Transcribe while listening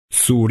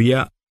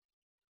Surja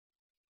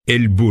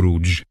El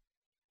Buruxh,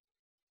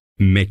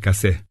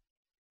 Mekase,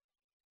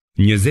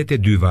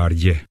 22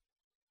 vargje.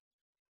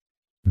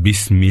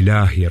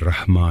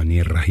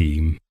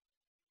 Bismillahirrahmanirrahim.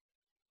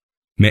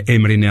 Me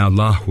emrin e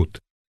Allahut,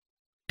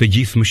 të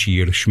gjithë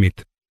mëshirshmit,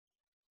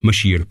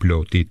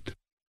 mëshirëplotit.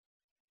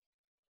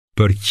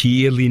 Për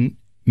qiellin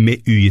me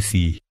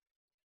yjesi,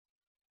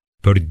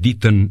 për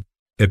ditën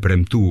e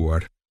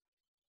premtuar,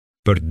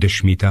 për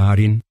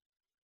dëshmitarin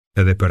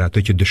edhe për atë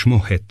që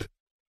dëshmohet.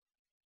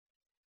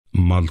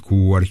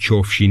 Mallkuar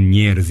qofshin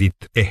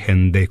njerëzit e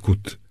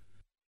Hendekut,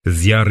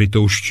 zjarrit të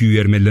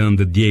ushqyer me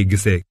lëndë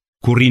djegëse,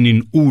 kur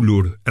rinin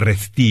ulur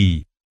rreth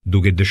tij,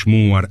 duke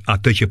dëshmuar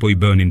atë që po i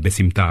bënin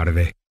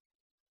besimtarëve.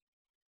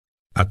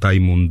 Ata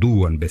i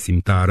munduan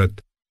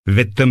besimtarët,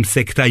 vetëm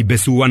se këta i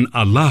besuan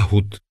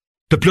Allahut,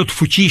 të plot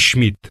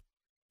fuqishmit,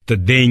 të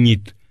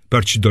denjit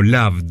për çdo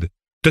lavd,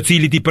 të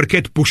cilit i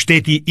përket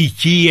pushteti i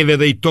qijeve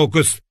dhe i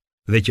tokës,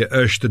 dhe që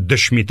është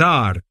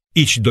dëshmitar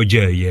i çdo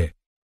gjëje.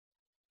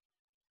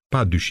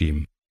 Pa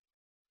dyshim,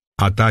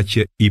 ata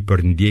që i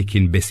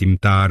përndjekin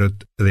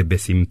besimtarët dhe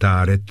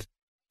besimtaret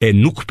e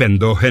nuk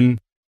pendohen,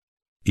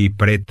 i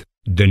pret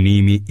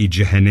dënimi i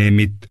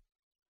xhehenemit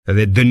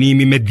dhe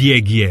dënimi me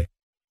djegje,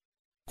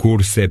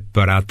 kurse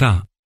për ata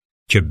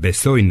që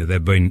besojnë dhe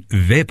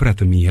bëjnë vepra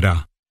të mira,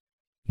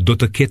 do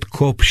të ketë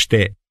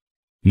kopshte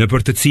në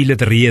për të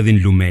cilët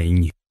rrjedhin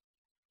lumenj.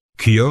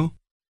 Kjo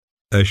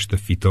është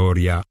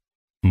fitoria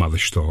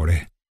madhështore.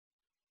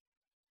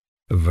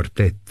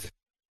 Vërtet,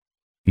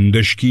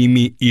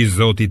 ndëshkimi i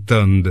Zotit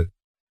tënd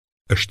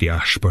është i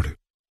ashpër.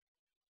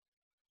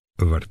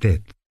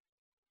 Vërtet,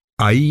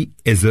 ai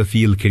e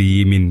zëfill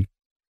krijimin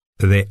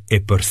dhe e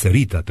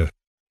përsërit atë.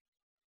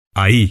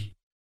 Ai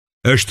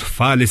është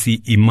falësi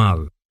i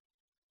madh,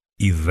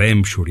 i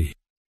dhemshuri,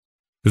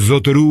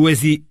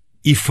 zotëruesi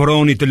i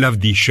fronit të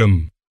lavdishëm,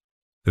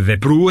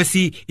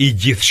 vepruesi i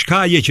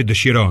gjithçkaje që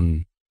dëshiron.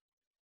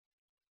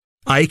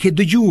 A e ke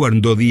dëgjuar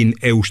ndodhin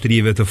e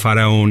ushtrive të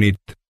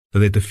faraonit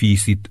dhe të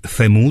fisit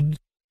Themud?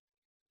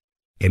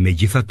 E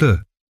megjithatë,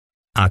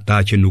 ata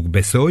që nuk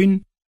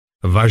besojnë,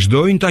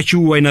 vazhdojnë ta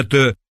quajnë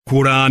atë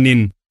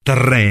Kuranin të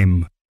rrem,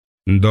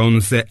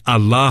 ndonse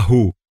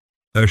Allahu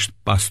është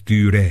pas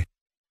tyre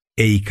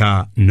e i ka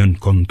nën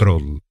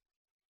kontroll.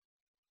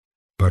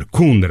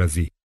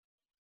 Përkundrazi,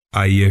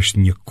 ai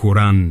është një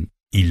Kuran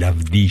i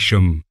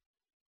lavdishëm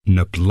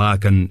në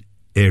pllakën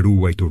e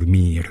ruajtur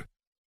mirë,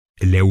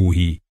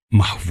 Leuhi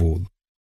Mahfudh.